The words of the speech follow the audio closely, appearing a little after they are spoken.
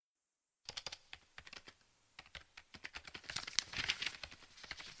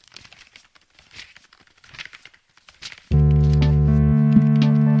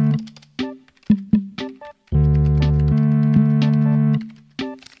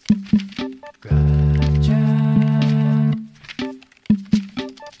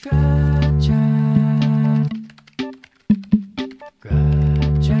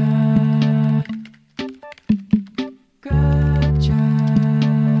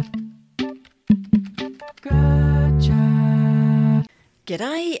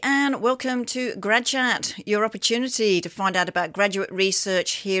G'day and welcome to Grad Chat, your opportunity to find out about graduate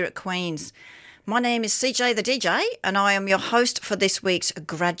research here at Queen's. My name is CJ the DJ and I am your host for this week's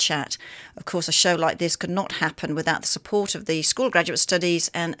Grad Chat. Of course, a show like this could not happen without the support of the School of Graduate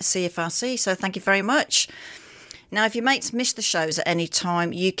Studies and CFRC, so thank you very much. Now, if your mates miss the shows at any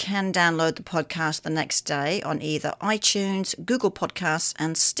time, you can download the podcast the next day on either iTunes, Google Podcasts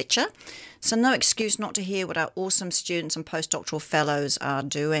and Stitcher. So no excuse not to hear what our awesome students and postdoctoral fellows are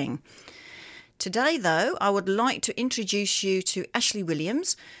doing. Today, though, I would like to introduce you to Ashley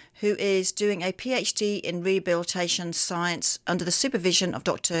Williams, who is doing a PhD in rehabilitation science under the supervision of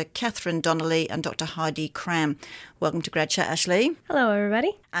Dr. Catherine Donnelly and Dr. Heidi Cram. Welcome to Grad Chat, Ashley. Hello,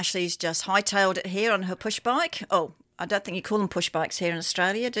 everybody. Ashley's just hightailed it here on her push bike. Oh, I don't think you call them push bikes here in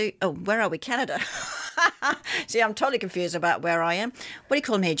Australia, do you? Oh, where are we? Canada. See, I'm totally confused about where I am. What do you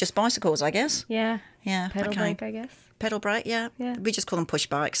call them here? Just bicycles, I guess? Yeah. Yeah. Pedal bike, I guess. Pedal brake, yeah. We just call them push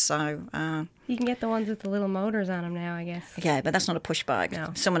bikes, so... You can get the ones with the little motors on them now, I guess. Yeah, but that's not a push bike.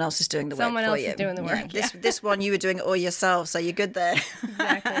 No. Someone else is doing the work for you. Someone else is doing the work, yeah. This one, you were doing it all yourself, so you're good there.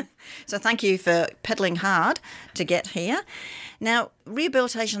 Exactly. So thank you for pedaling hard to get here. Now,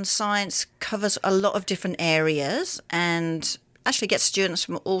 rehabilitation science covers a lot of different areas and actually gets students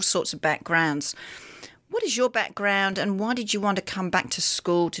from all sorts of backgrounds. What is your background and why did you want to come back to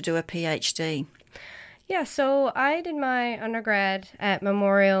school to do a PhD? Yeah, so I did my undergrad at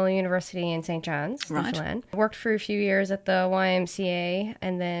Memorial University in St. John's, Newfoundland. Worked for a few years at the YMCA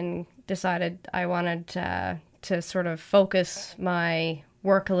and then decided I wanted to sort of focus my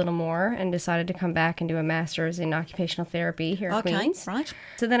work a little more and decided to come back and do a master's in occupational therapy here at Queen's. Right.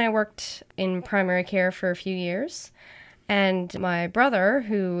 So then I worked in primary care for a few years. And my brother,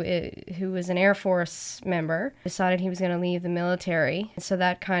 who was an Air Force member, decided he was going to leave the military. So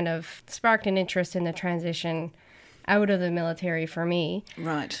that kind of sparked an interest in the transition out of the military for me.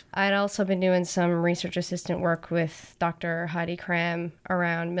 Right. I'd also been doing some research assistant work with Dr. Heidi Cram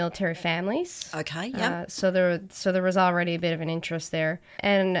around military families. Okay, yeah. So there was already a bit of an interest there.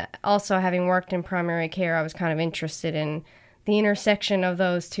 And also having worked in primary care, I was kind of interested in the intersection of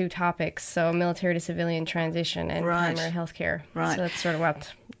those two topics, so military to civilian transition and primary health care. Right. So that's sort of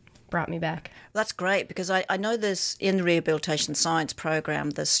what brought me back. That's great because I know there's in the rehabilitation science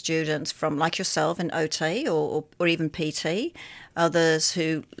program, there's students from like yourself in OT or even PT, others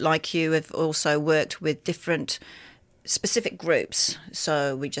who, like you, have also worked with different specific groups.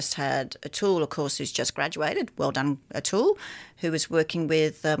 So we just had Atul, of course, who's just graduated. Well done, Atul, who was working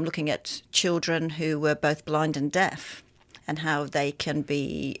with looking at children who were both blind and deaf, and how they can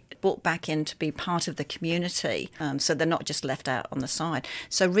be brought back in to be part of the community, so they're not just left out on the side.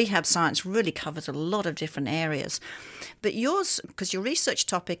 So rehab science really covers a lot of different areas. But yours, because your research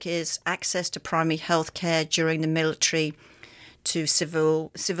topic is access to primary health care during the military to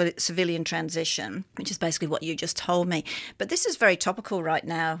civilian transition, which is basically what you just told me. But this is very topical right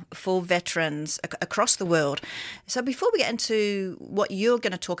now for veterans across the world. So before we get into what you're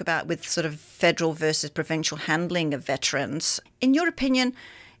going to talk about with sort of federal versus provincial handling of veterans, in your opinion,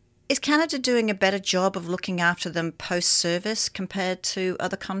 is Canada doing a better job of looking after them post-service compared to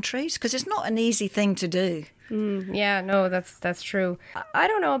other countries? Because it's not an easy thing to do. Yeah, no, that's true. I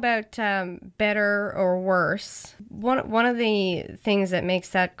don't know about better or worse. One of the things that makes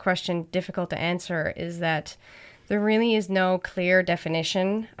that question difficult to answer is that there really is no clear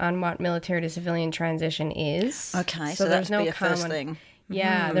definition on what military to civilian transition is. Okay, so that's no first thing.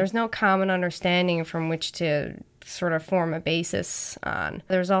 Yeah, there's no common understanding from which to sort of form a basis on.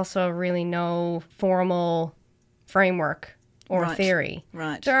 There's also really no formal framework or theory.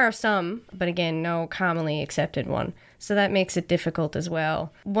 Right. There are some, but again, no commonly accepted one. So that makes it difficult as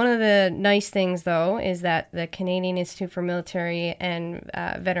well. One of the nice things, though, is that the Canadian Institute for Military and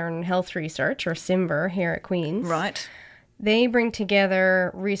Veteran Health Research, or CIMVR, here at Queen's, they bring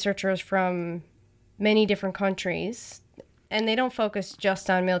together researchers from many different countries. And they don't focus just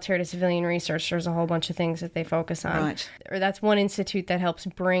on military to civilian research. There's a whole bunch of things that they focus on. Right. Or that's one institute that helps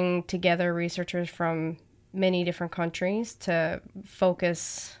bring together researchers from many different countries to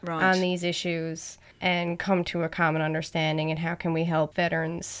focus on these issues and come to a common understanding, and how can we help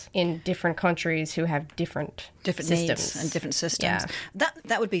veterans in different countries who have different systems. Needs and different systems. Yeah.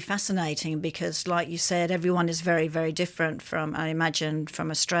 That would be fascinating because, like you said, everyone is very, very different from, I imagine,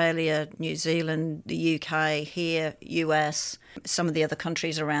 from Australia, New Zealand, the UK, here, US, some of the other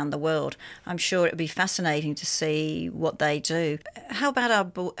countries around the world. I'm sure it would be fascinating to see what they do. How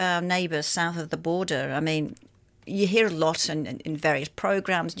about our neighbours south of the border? I mean, you hear a lot in various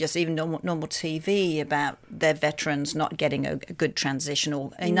programs, just even normal TV, about their veterans not getting a good transition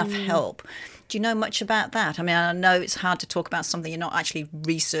or enough help. Do you know much about that? I mean, I know it's hard to talk about something you're not actually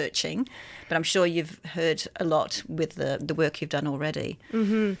researching, but I'm sure you've heard a lot with the work you've done already.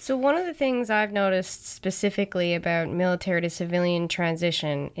 Mm-hmm. So one of the things I've noticed specifically about military to civilian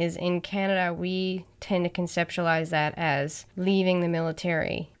transition is in Canada, we tend to conceptualize that as leaving the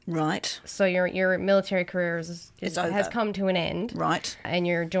military. Right. So your military career has come to an end. Right. And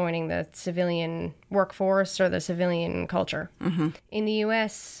you're joining the civilian workforce or the civilian culture. Mm-hmm. In the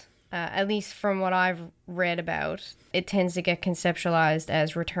U.S., at least from what I've read about, it tends to get conceptualized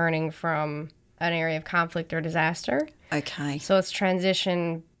as returning from an area of conflict or disaster. Okay. So it's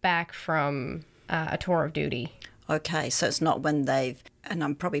transition back from a tour of duty. Okay, so it's not when they've, and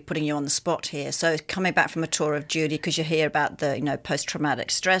I'm probably putting you on the spot here, so coming back from a tour of duty, because you hear about the, post-traumatic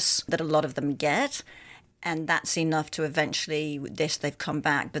stress that a lot of them get, and that's enough to eventually, they've come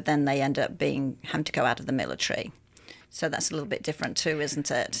back, but then they end up having to go out of the military. So that's a little bit different too,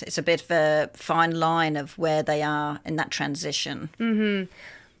 isn't it? It's a bit of a fine line of where they are in that transition. Mm-hmm.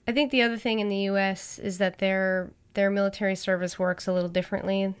 I think the other thing in the U.S. is that their military service works a little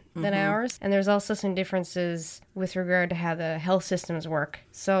differently than ours. And there's also some differences with regard to how the health systems work.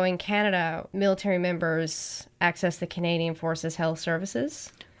 So in Canada, military members access the Canadian Forces Health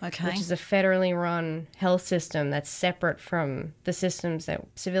Services. Okay. Which is a federally run health system that's separate from the systems that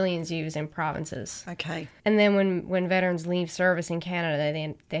civilians use in provinces. Okay. And then when veterans leave service in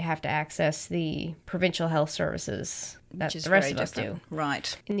Canada, they have to access the provincial health services that the rest of us do.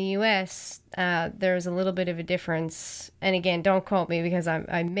 Right. In the U.S., there's a little bit of a difference. And again, don't quote me because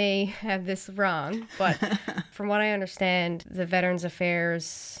I may have this wrong. But from what I understand, the Veterans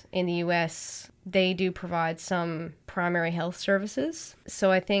Affairs in the U.S., they do provide some primary health services.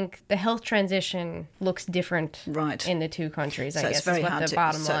 So I think the health transition looks different in the two countries, I guess, is what the bottom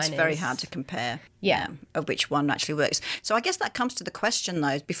line is. So it's very hard to compare of which one actually works. So I guess that comes to the question,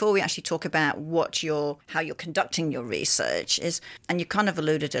 though, before we actually talk about how you're conducting your research, and you kind of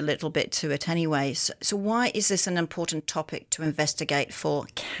alluded a little bit to it anyway. So why is this an important topic to investigate for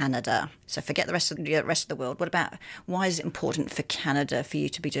Canada? So forget the rest of the world. Why is it important for Canada for you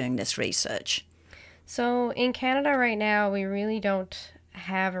to be doing this research? So in Canada right now, we really don't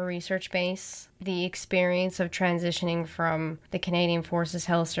have a research base. The experience of transitioning from the Canadian Forces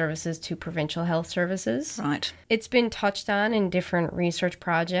Health Services to provincial health services. Right. It's been touched on in different research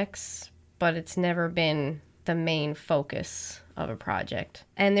projects, but it's never been the main focus of a project.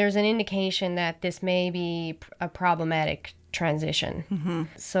 And there's an indication that this may be a problematic transition. Mm-hmm.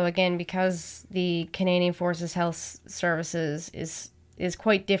 So again, because the Canadian Forces Health Services is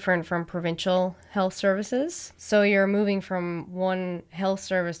quite different from provincial health services. So you're moving from one health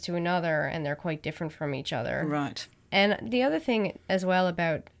service to another, and they're quite different from each other. Right. And the other thing as well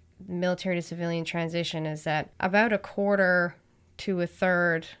about military to civilian transition is that about a quarter to a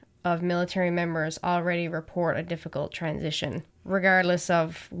third of military members already report a difficult transition, regardless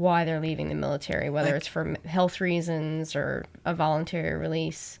of why they're leaving the military, whether it's for health reasons or a voluntary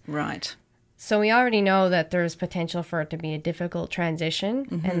release. Right. So we already know that there's potential for it to be a difficult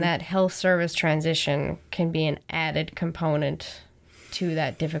transition, and that health service transition can be an added component to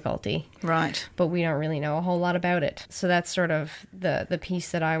that difficulty. Right. But we don't really know a whole lot about it. So that's sort of the piece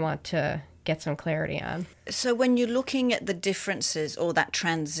that I want to get some clarity on. So when you're looking at the differences or that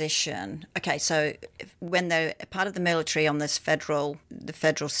transition, okay, so when they're part of the military on this the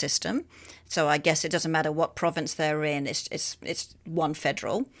federal system, so I guess it doesn't matter what province they're in, it's one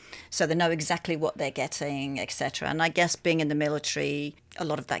federal, so they know exactly what they're getting, etc. And I guess being in the military, a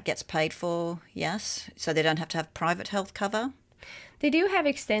lot of that gets paid for, yes? So they don't have to have private health cover? They do have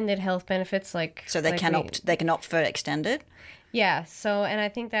extended health benefits, So they can opt for extended? Yeah, so, and I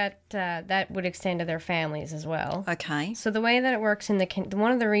think that that would extend to their families as well. Okay. So the way that it works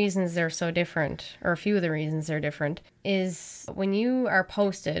one of the reasons they're so different, or a few of the reasons they're different, is when you are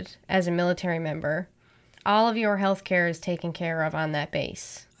posted as a military member, all of your health care is taken care of on that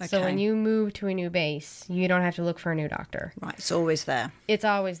base. Okay. So when you move to a new base, you don't have to look for a new doctor. Right, it's always there. It's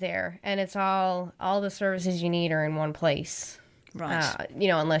always there, and it's all the services you need are in one place. Right.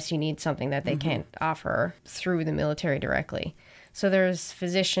 Unless you need something that they can't offer through the military directly. So there's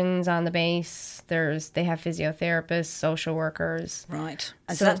physicians on the base. They have physiotherapists, social workers. Right.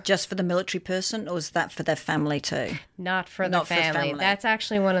 Is that just for the military person, or is that for their family too? Not for the family. That's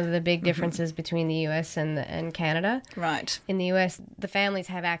actually one of the big differences between the U.S. and Canada. Right. In the U.S., the families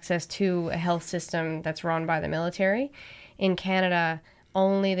have access to a health system that's run by the military. In Canada,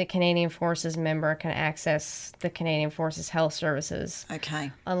 only the Canadian Forces member can access the Canadian Forces Health Services.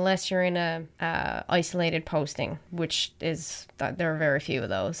 Okay. Unless you're in a isolated posting, which is, there are very few of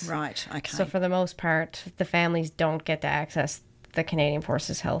those. Right, okay. So for the most part, the families don't get to access the Canadian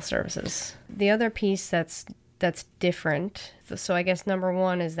Forces Health Services. The other piece that's different, so I guess number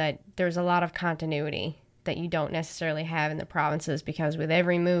one is that there's a lot of continuity that you don't necessarily have in the provinces, because with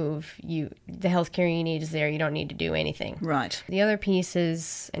every move, the healthcare you need is there. You don't need to do anything. Right. The other piece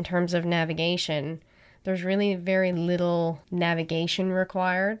is, in terms of navigation, there's really very little navigation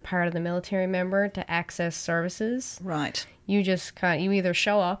required, part of the military member, to access services. Right. You just you either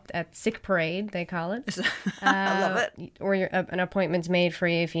show up at sick parade, they call it. I love it. Or an appointment's made for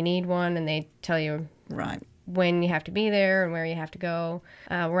you if you need one, and they tell you right. when you have to be there and where you have to go.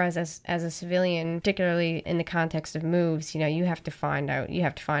 Whereas as a civilian, particularly in the context of moves, you have to find out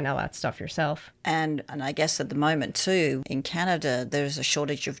all that stuff yourself. And I guess at the moment too, in Canada, there's a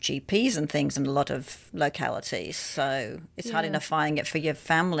shortage of GPs and things in a lot of localities. So it's hard enough finding it for your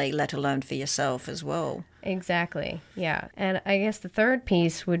family, let alone for yourself as well. Exactly, yeah. And I guess the third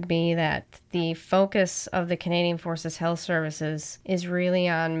piece would be that the focus of the Canadian Forces Health Services is really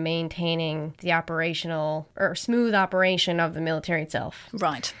on maintaining the operational or smooth operation of the military itself.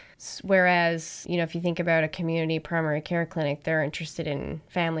 Right. Whereas, if you think about a community primary care clinic, they're interested in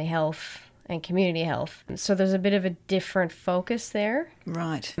family health and community health. So there's a bit of a different focus there.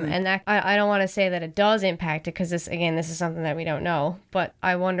 Right. And that I don't want to say that it does impact it, because this is something that we don't know. But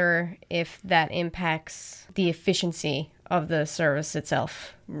I wonder if that impacts the efficiency of the service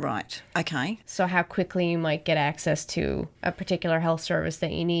itself. Right. Okay. So how quickly you might get access to a particular health service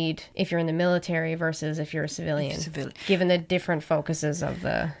that you need if you're in the military versus if you're a civilian. Given the different focuses of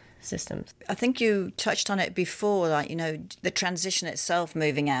the systems. I think you touched on it before, the transition itself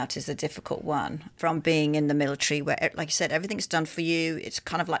moving out is a difficult one from being in the military where, like you said, everything's done for you. It's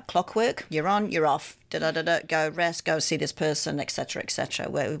kind of like clockwork. You're on, you're off, go rest, go see this person, etc., etc.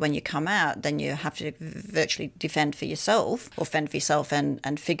 Where when you come out, then you have to virtually defend for yourself or fend for yourself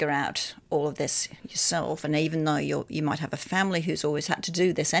and figure out all of this yourself. And even though you might have a family who's always had to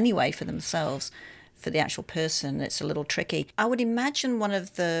do this anyway for themselves, for the actual person, it's a little tricky. I would imagine one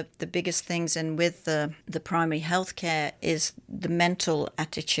of the biggest things with the primary healthcare is the mental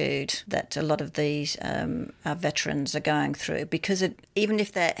attitude that a lot of these our veterans are going through, because even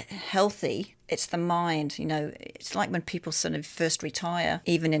if they're healthy, it's the mind, it's like when people sort of first retire,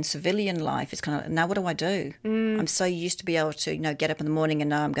 even in civilian life, it's kind of, now what do I do? I'm so used to be able to, get up in the morning and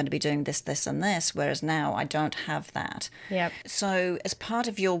know I'm going to be doing this, this and this, whereas now I don't have that. Yep. So as part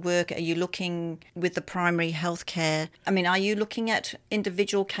of your work, are you looking with the primary healthcare, are you looking at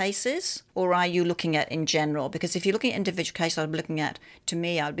individual cases or are you looking at in general? Because if you're looking at individual cases, I'd be looking at, to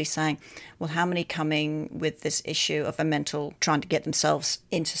me, I'd be saying, well, how many coming with this issue of trying to get themselves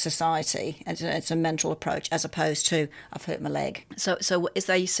into society? And it's a mental approach as opposed to, I've hurt my leg. So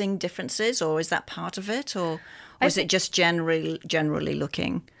are you seeing differences, or is that part of it, or is it just generally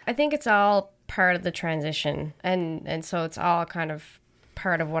looking? I think it's all part of the transition, and so it's all kind of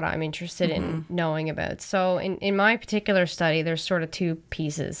part of what I'm interested in knowing about. So in my particular study, there's sort of two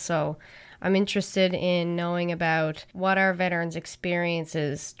pieces. So I'm interested in knowing about what our veterans'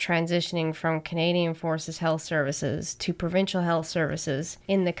 experiences transitioning from Canadian Forces Health Services to provincial health services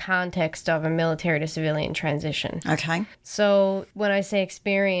in the context of a military to civilian transition. Okay. So when I say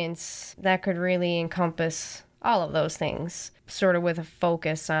experience, that could really encompass all of those things, sort of with a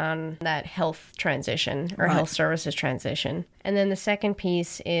focus on that health transition or health services transition. And then the second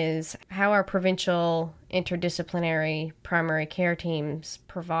piece is how are provincial interdisciplinary primary care teams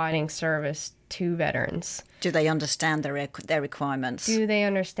providing service to veterans? Do they understand their requirements? Do they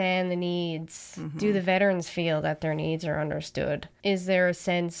understand the needs? Do the veterans feel that their needs are understood? Is there a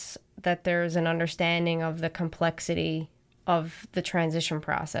sense that there's an understanding of the complexity of the transition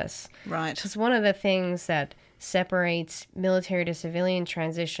process? Right. Because one of the things that separates military to civilian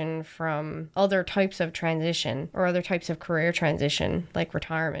transition from other types of transition or other types of career transition, like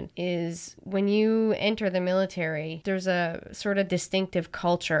retirement, is when you enter the military, there's a sort of distinctive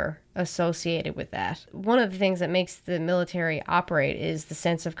culture associated with that. One of the things that makes the military operate is the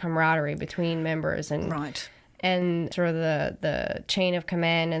sense of camaraderie between members and and sort of the chain of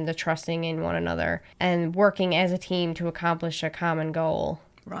command and the trusting in one another and working as a team to accomplish a common goal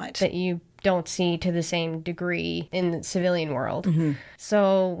that you don't see to the same degree in the civilian world.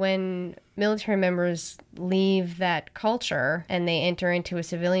 So when military members leave that culture and they enter into a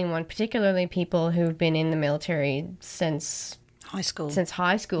civilian one, particularly people who've been in the military since high school,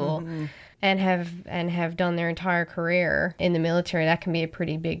 and have done their entire career in the military, that can be a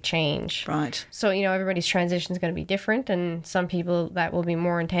pretty big change. Right. So, everybody's transition is going to be different, and some people that will be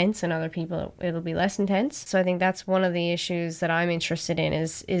more intense and other people it'll be less intense. So I think that's one of the issues that I'm interested in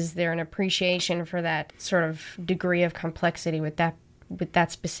is there an appreciation for that sort of degree of complexity with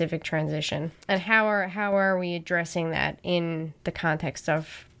that specific transition? And how are we addressing that in the context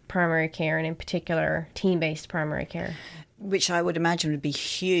of primary care, and in particular team-based primary care? Which I would imagine would be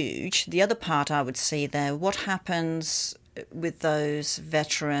huge. The other part I would see there, what happens with those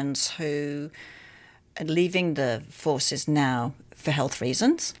veterans who are leaving the forces now for health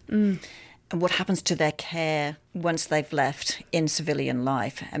reasons? And what happens to their care once they've left in civilian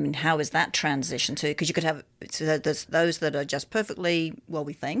life? I mean, how is that transition to? Because you could have there's those that are just perfectly, well,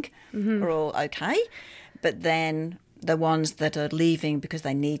 we think, are all okay, but then the ones that are leaving because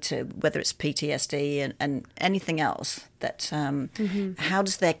they need to, whether it's PTSD and anything else, that how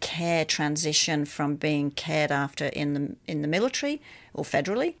does their care transition from being cared after in the military or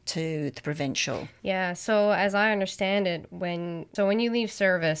federally to the provincial? Yeah, so as I understand it, when you leave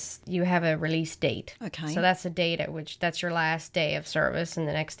service, you have a release date. Okay. So that's the date at which that's your last day of service, and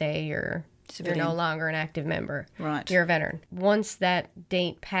the next day you're no longer an active member. Right. You're a veteran. Once that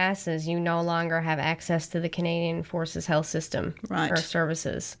date passes, you no longer have access to the Canadian Forces health system or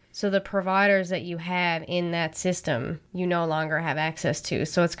services. So the providers that you have in that system, you no longer have access to.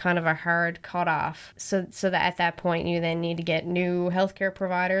 So it's kind of a hard cutoff. So that at that point, you then need to get new healthcare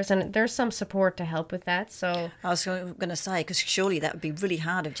providers. And there's some support to help with that. So I was going to say, because surely that would be really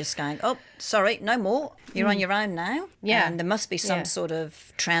hard of just going, oh, sorry, no more. You're on your own now. Yeah. And there must be some sort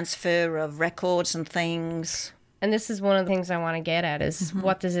of transfer of records and things. And this is one of the things I want to get at is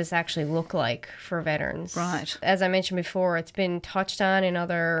what does this actually look like for veterans? Right. As I mentioned before, it's been touched on in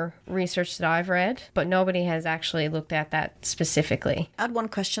other research that I've read, but nobody has actually looked at that specifically. I had one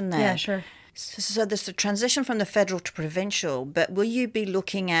question there. Yeah, sure. So there's a transition from the federal to provincial, but will you be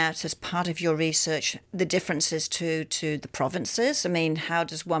looking at, as part of your research, the differences to the provinces? I mean, how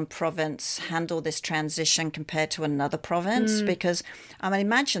does one province handle this transition compared to another province? Because I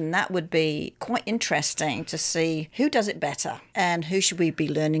imagine that would be quite interesting to see who does it better and who should we be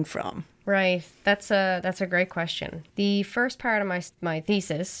learning from. Right. That's a great question. The first part of my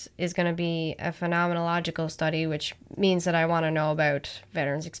thesis is going to be a phenomenological study, which means that I want to know about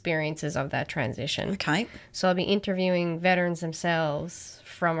veterans' experiences of that transition. Okay. So I'll be interviewing veterans themselves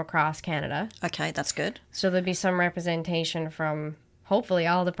from across Canada. Okay, that's good. So there'll be some representation from hopefully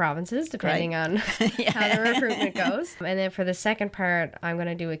all the provinces, depending on how the recruitment goes. And then for the second part, I'm going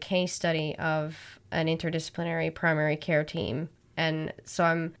to do a case study of an interdisciplinary primary care team. And so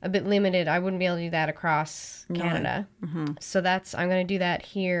I'm a bit limited. I wouldn't be able to do that across Canada. So I'm going to do that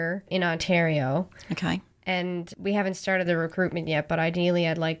here in Ontario. Okay. And we haven't started the recruitment yet, but ideally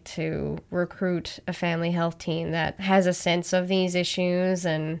I'd like to recruit a family health team that has a sense of these issues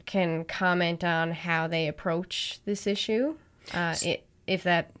and can comment on how they approach this issue, if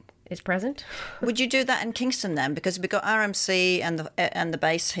that is present. Would you do that in Kingston then? Because we've got RMC and the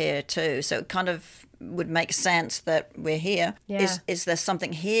base here too, so it kind of would make sense that we're here. Yeah. Is there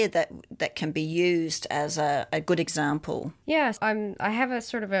something here that can be used as a good example? Yes, I have a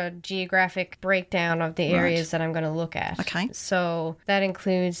sort of a geographic breakdown of the areas that I'm going to look at. Okay. So that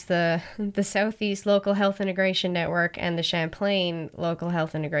includes the Southeast Local Health Integration Network and the Champlain Local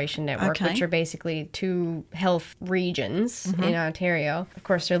Health Integration Network, which are basically two health regions in Ontario. Of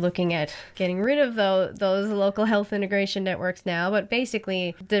course, they're looking at getting rid of those local health integration networks now, but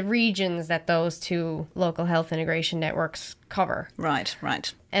basically the regions that those two local health integration networks cover. Right.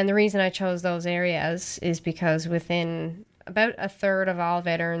 And the reason I chose those areas is because within about a third of all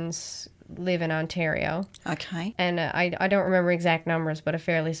veterans live in Ontario. Okay. And I don't remember exact numbers, but a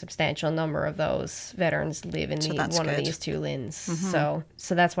fairly substantial number of those veterans live in one of these two LHINs.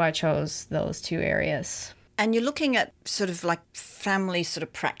 So that's why I chose those two areas. And you're looking at sort of like family sort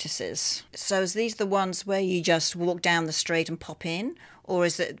of practices. So is these the ones where you just walk down the street and pop in? Or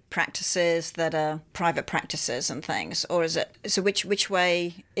is it practices that are private practices and things? Or is it, so which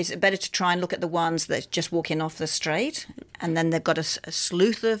way, is it better to try and look at the ones that just walk in off the street and then they've got a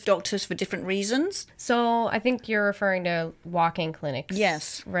sleuth of doctors for different reasons? So I think you're referring to walk-in clinics.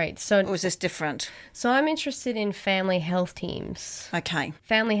 Yes. Right. So, or is this different? So I'm interested in family health teams. Okay.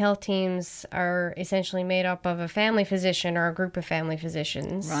 Family health teams are essentially made up of a family physician or a group of family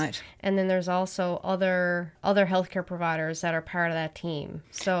physicians. Right. And then there's also other healthcare providers that are part of that team.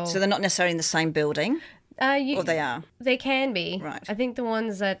 So they're not necessarily in the same building? Or they are? They can be. Right. I think the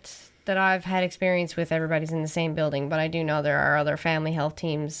ones that that I've had experience with, everybody's in the same building, but I do know there are other family health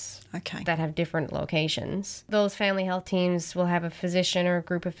teams that have different locations. Those family health teams will have a physician or a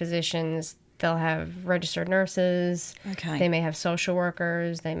group of physicians. They'll have registered nurses. They may have social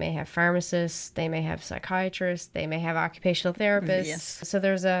workers. They may have pharmacists. They may have psychiatrists. They may have occupational therapists. Yes. So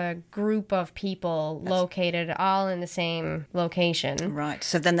there's a group of people located all in the same location. Right.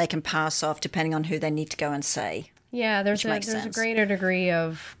 So then they can pass off depending on who they need to go and see. Yeah, there's a greater degree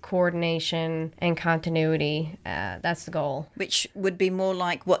of coordination and continuity. That's the goal. Which would be more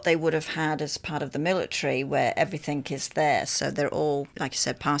like what they would have had as part of the military, where everything is there. So they're all, like you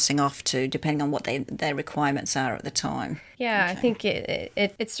said, passing off to, depending on what their requirements are at the time. Yeah, I think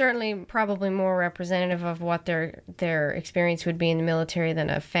it's certainly probably more representative of what their experience would be in the military than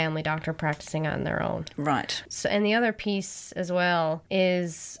a family doctor practicing on their own. Right. So, and the other piece as well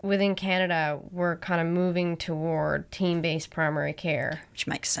is within Canada, we're kind of moving toward team-based primary care. Which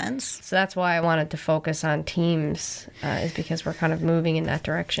makes sense. So that's why I wanted to focus on teams, is because we're kind of moving in that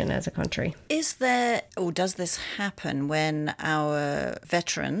direction as a country. Is there, or does this happen when our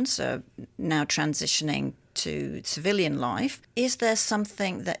veterans are now transitioning to civilian life? Is there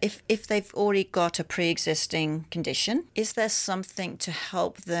something that if they've already got a pre-existing condition, is there something to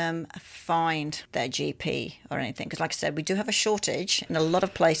help them find their GP or anything? Because like I said, we do have a shortage in a lot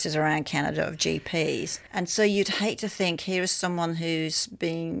of places around Canada of GPs, and so you'd hate to think here is someone who's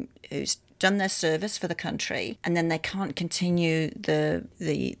done their service for the country and then they can't continue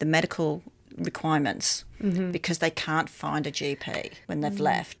the medical requirements because they can't find a GP when they've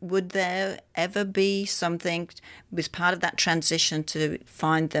left. Would there ever be something as part of that transition to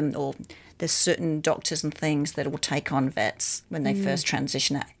find them, or there's certain doctors and things that will take on vets when they first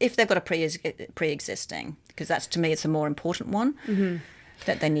transition out, if they've got a pre-existing, because that's, to me, it's a more important one,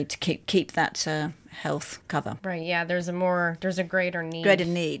 that they need to keep that health cover. Right, yeah, there's a greater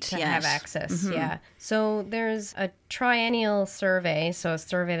need to have access. Yeah. So there's a triennial survey, so a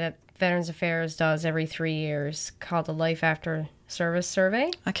survey that Veterans Affairs does every 3 years, called the Life After Service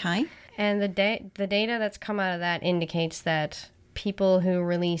Survey. Okay. And the data that's come out of that indicates that people who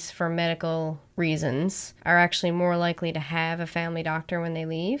release for medical reasons are actually more likely to have a family doctor when they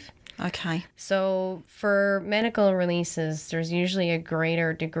leave. Okay. So for medical releases, there's usually a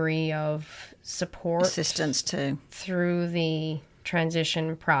greater degree of support. Assistance too. Through the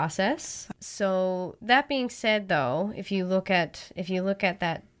transition process. So that being said, though, if you look at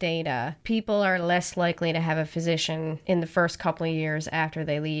that data, people are less likely to have a physician in the first couple of years after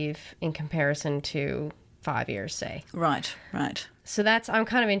they leave in comparison to 5 years, say. Right. So I'm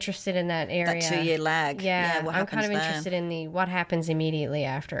kind of interested in that area. That 2-year lag. Yeah, I'm kind of interested in what happens immediately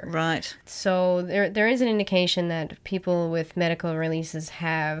after. Right. So there is an indication that people with medical releases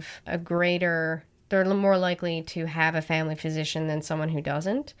have they're more likely to have a family physician than someone who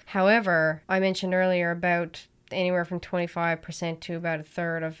doesn't. However, I mentioned earlier about anywhere from 25% to about a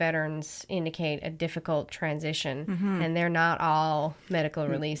third of veterans indicate a difficult transition, and they're not all medical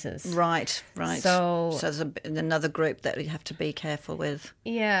releases. Right. So there's another group that we have to be careful with.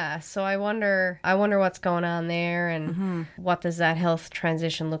 Yeah, so I wonder what's going on there, and what does that health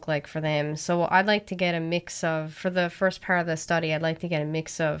transition look like for them. So I'd like to get a mix of, for the first part of the study, I'd like to get a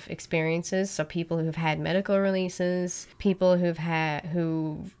mix of experiences, so people who've had medical releases, people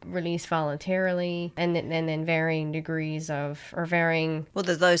who release voluntarily, and then varying degrees of, or varying... Well,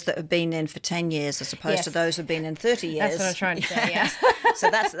 there's those that have been in for 10 years as opposed to those who've been in 30 years. That's what I'm trying to say, yeah. So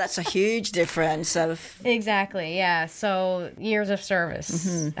that's a huge difference of... Exactly, yeah. So years of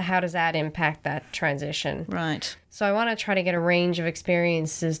service, how does that impact that transition? Right. So I want to try to get a range of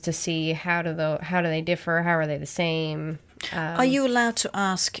experiences to see how do they differ, how are they the same. Are you allowed to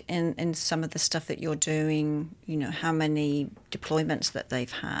ask in some of the stuff that you're doing, how many deployments that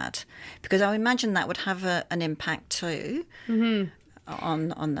they've had? Because I imagine that would have an impact too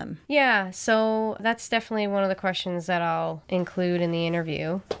on them. Yeah, so that's definitely one of the questions that I'll include in the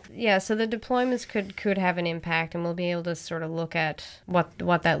interview. Yeah, so the deployments could have an impact, and we'll be able to sort of look at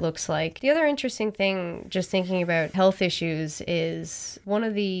what that looks like. The other interesting thing, just thinking about health issues, is one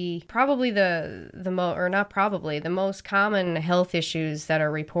of the most common health issues that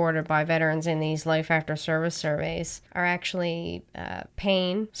are reported by veterans in these Life After Service surveys are actually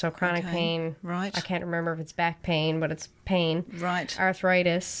pain, so chronic pain. Right. I can't remember if it's back pain, but it's pain. Right.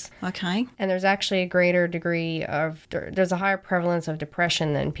 Arthritis. Okay. And there's actually a greater degree of, there's a higher prevalence of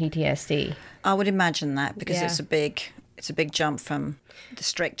depression than PTSD. I would imagine that, because it's a big jump from the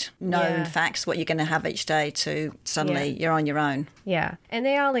strict known facts, what you're going to have each day, to suddenly you're on your own. Yeah. And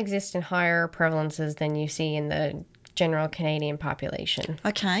they all exist in higher prevalences than you see in the general Canadian population.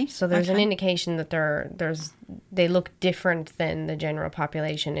 Okay. So there's an indication that they look different than the general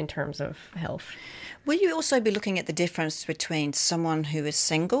population in terms of health. Will you also be looking at the difference between someone who is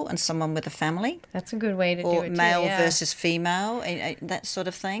single and someone with a family? That's a good way to do Or it, male too, yeah. versus female, that sort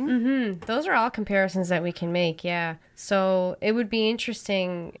of thing? Those are all comparisons that we can make, yeah. So it would be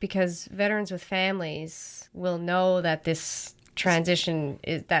interesting because veterans with families will know that this transition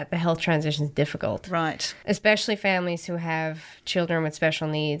is that the health transition is difficult. Right. Especially families who have children with special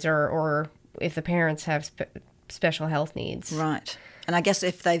needs or if the parents have special health needs. Right. And I guess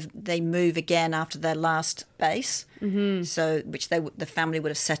if they move again after their last base, so which the family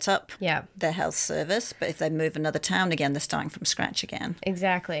would have set up their health service, but if they move another town again, they're starting from scratch again.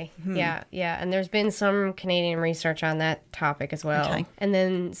 Exactly. Yeah. And there's been some Canadian research on that topic as well. Okay. And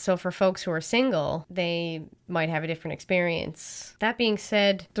then, so for folks who are single, they might have a different experience. That being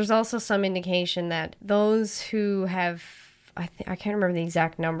said, there's also some indication that those who have I can't remember the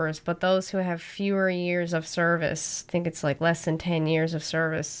exact numbers, but those who have fewer years of service, I think it's like less than 10 years of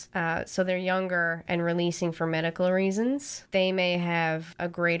service, so they're younger and releasing for medical reasons, they may have a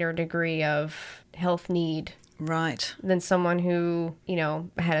greater degree of health need. Right. Than someone who,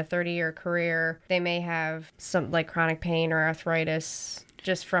 had a 30-year career. They may have some like chronic pain or arthritis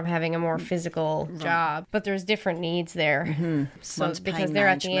just from having a more physical job. But there's different needs there. So One's because they're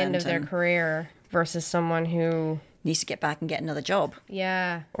at the end of their career versus someone who needs to get back and get another job.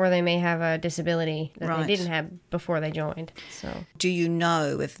 Yeah, or they may have a disability that they didn't have before they joined. So, do you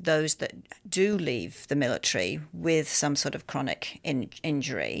know if those that do leave the military with some sort of chronic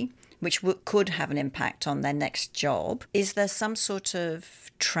injury, which could have an impact on their next job, is there some sort of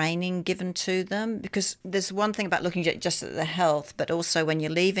training given to them? Because there's one thing about looking just at the health, but also when you're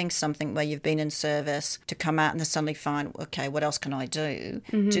leaving something where you've been in service to come out and then suddenly find, okay, what else can I do?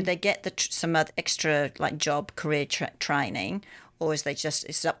 Do they get some other extra like job career training? Or is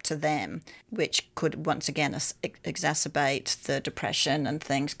it's up to them, which could once again exacerbate the depression and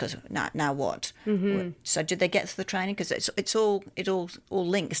things? Because now what? So did they get to the training? Because it all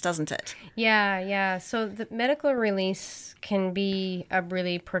links, doesn't it? Yeah. So the medical release can be a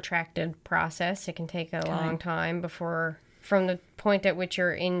really protracted process. It can take a long time from the point at which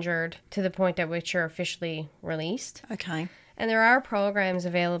you're injured to the point at which you're officially released. Okay. And there are programs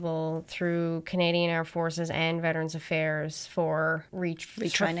available through Canadian Armed Forces and Veterans Affairs for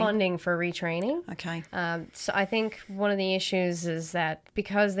retraining. For funding for retraining. Okay. So I think one of the issues is that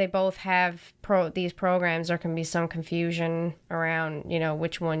because they both have these programs, there can be some confusion around,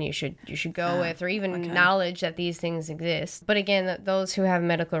 which one you should go with, or even knowledge that these things exist. But again, those who have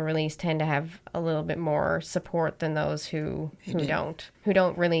medical release tend to have a little bit more support than those who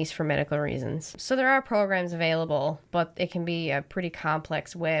don't release for medical reasons. So there are programs available, but it can be a pretty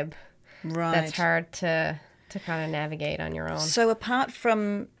complex web that's hard to kind of navigate on your own. So apart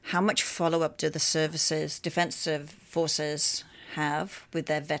from how much follow-up do the defensive forces have with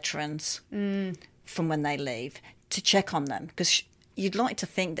their veterans from when they leave to check on them? Because you'd like to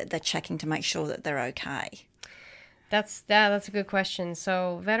think that they're checking to make sure that they're okay. That's a good question.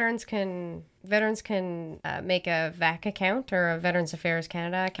 So veterans can make a VAC account or a Veterans Affairs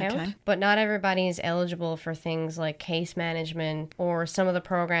Canada account, but not everybody is eligible for things like case management or some of the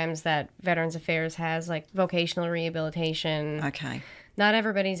programs that Veterans Affairs has, like vocational rehabilitation. Okay. Not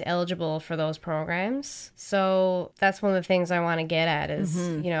everybody's eligible for those programs. So that's one of the things I want to get at is,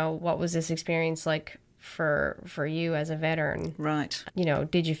 what was this experience like for you as a veteran? Right.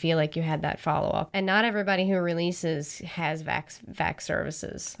 Did you feel like you had that follow-up? And not everybody who releases has VAC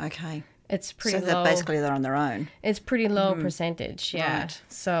services. Okay. It's pretty low. So basically they're on their own. It's pretty low percentage, yeah. Right.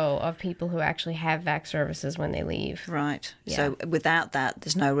 So of people who actually have VAC services when they leave. Right. Yeah. So without that,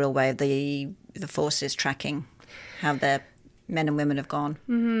 there's no real way of the forces tracking how their men and women have gone.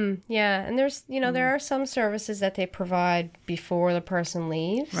 Yeah, and there's, there are some services that they provide before the person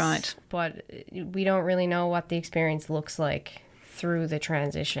leaves. Right. But we don't really know what the experience looks like through the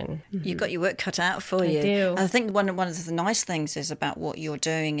transition. You've got your work cut out for you. I do. I think one of the nice things is about what you're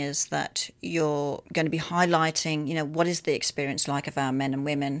doing is that you're going to be highlighting, what is the experience like of our men and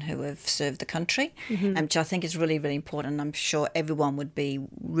women who have served the country, which I think is really, really important. I'm sure everyone would be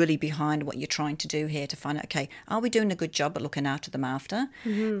really behind what you're trying to do here to find out, okay, are we doing a good job at looking after them after?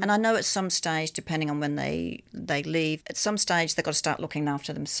 And I know at some stage, depending on when they leave, at some stage they've got to start looking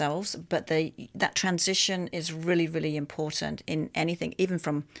after themselves, but that transition is really, really important in anything, even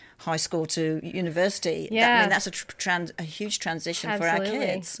from high school to university. Yeah. That's a huge transition Absolutely. for our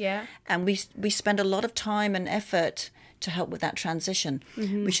kids. Yeah. And we spend a lot of time and effort to help with that transition.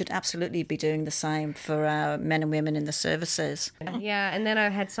 We should absolutely be doing the same for our men and women in the services. Yeah, and then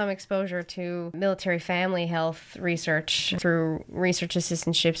I've had some exposure to military family health research through research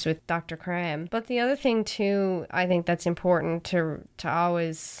assistantships with Dr. Cram. But the other thing too, I think that's important to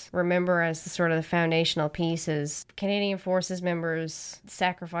always remember as the sort of the foundational piece is Canadian Forces members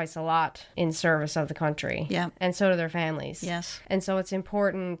sacrifice a lot in service of the country. Yeah. And so do their families. Yes. And so it's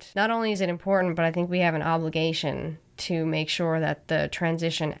important, not only is it important, but I think we have an obligation to make sure that the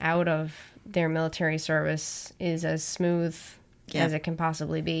transition out of their military service is as smooth as it can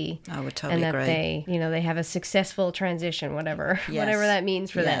possibly be. I would totally agree. And that they have a successful transition, whatever that means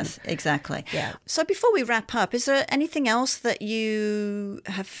for them. Yes, exactly. Yeah. So before we wrap up, is there anything else that you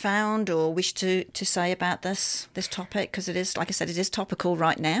have found or wish to say about this topic? Because it is, like I said, it is topical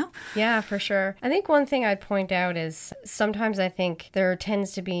right now. Yeah, for sure. I think one thing I'd point out is sometimes I think there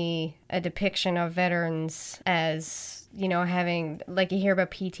tends to be a depiction of veterans as having, like, you hear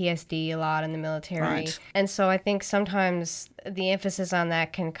about PTSD a lot in the military. Right. And so I think sometimes the emphasis on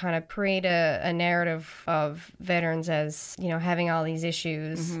that can kind of create a narrative of veterans as, having all these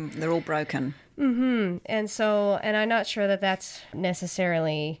issues. They're all broken. And I'm not sure that that's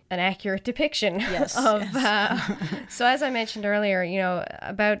necessarily an accurate depiction of. So as I mentioned earlier,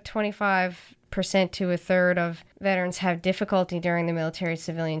 about 25% to a third of veterans have difficulty during the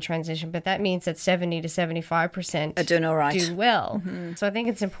military-civilian transition, but that means that 70 to 75% are doing all right. Do well. So I think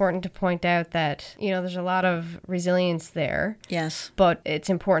it's important to point out that, there's a lot of resilience there. Yes. But it's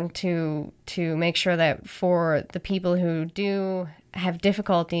important to make sure that for the people who do have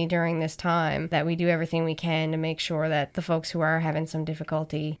difficulty during this time, that we do everything we can to make sure that the folks who are having some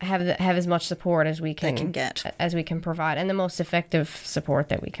difficulty have as much support as we can get, as we can provide, and the most effective support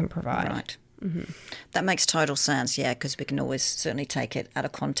that we can provide. Right. That makes total sense, because we can always certainly take it out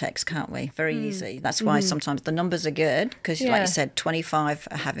of context, can't we? Very easy. That's why sometimes the numbers are good, because like you said, 25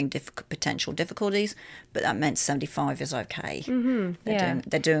 are having potential difficulties, but that meant 75 is okay.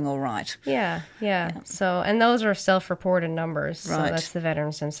 They're doing all right. Yeah. So, and those are self-reported numbers. Right. So that's the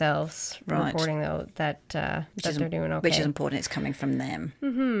veterans themselves reporting, though, that they're doing okay. Which is important. It's coming from them.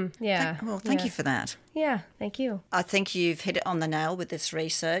 Yeah. Thank you for that. Yeah, thank you. I think you've hit it on the nail with this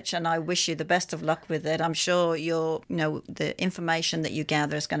research, and I wish you the best of luck with it. I'm sure the information that you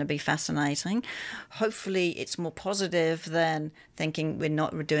gather is going to be fascinating. Hopefully it's more positive than thinking we're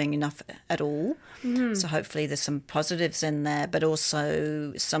not doing enough at all. So hopefully there's some positives in there, but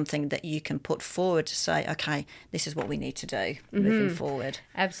also something that you can put forward to say, okay, this is what we need to do moving forward.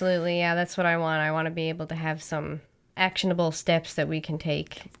 Absolutely. Yeah, that's what I want. I want to be able to have some actionable steps that we can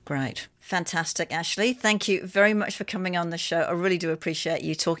take. Great. Fantastic, Ashley. Thank you very much for coming on the show. I really do appreciate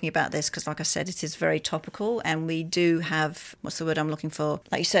you talking about this because, like I said, it is very topical, and we do have, what's the word I'm looking for?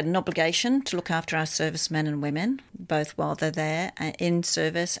 Like you said, an obligation to look after our servicemen and women, both while they're there, in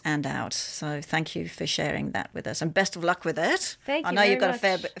service and out. So thank you for sharing that with us, and best of luck with it. Thank you. I know you've got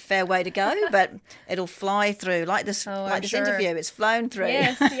much. a fair way to go, but it'll fly through like this. This interview. It's flown through.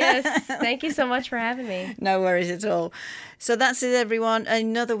 Yes. Thank you so much for having me. No worries at all. So that's it, everyone.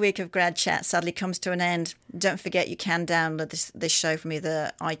 Another week of Grad Chat sadly comes to an end. Don't forget you can download this show from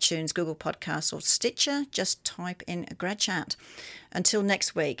either iTunes, Google Podcasts or Stitcher. Just type in Grad Chat. Until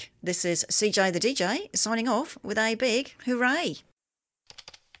next week, this is CJ the DJ signing off with a big hooray.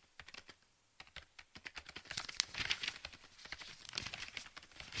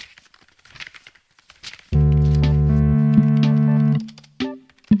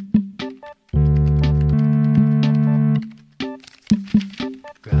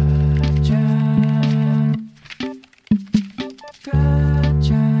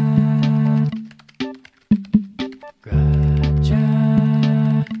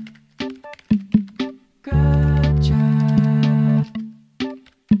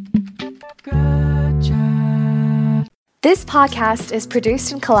 This podcast is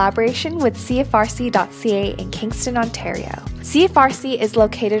produced in collaboration with CFRC.ca in Kingston, Ontario. CFRC is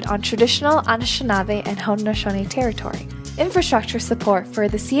located on traditional Anishinaabe and Haudenosaunee territory. Infrastructure support for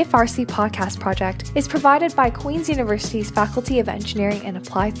the CFRC podcast project is provided by Queen's University's Faculty of Engineering and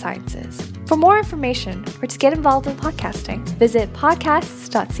Applied Sciences. For more information or to get involved in podcasting, visit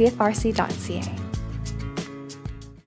podcasts.cfrc.ca.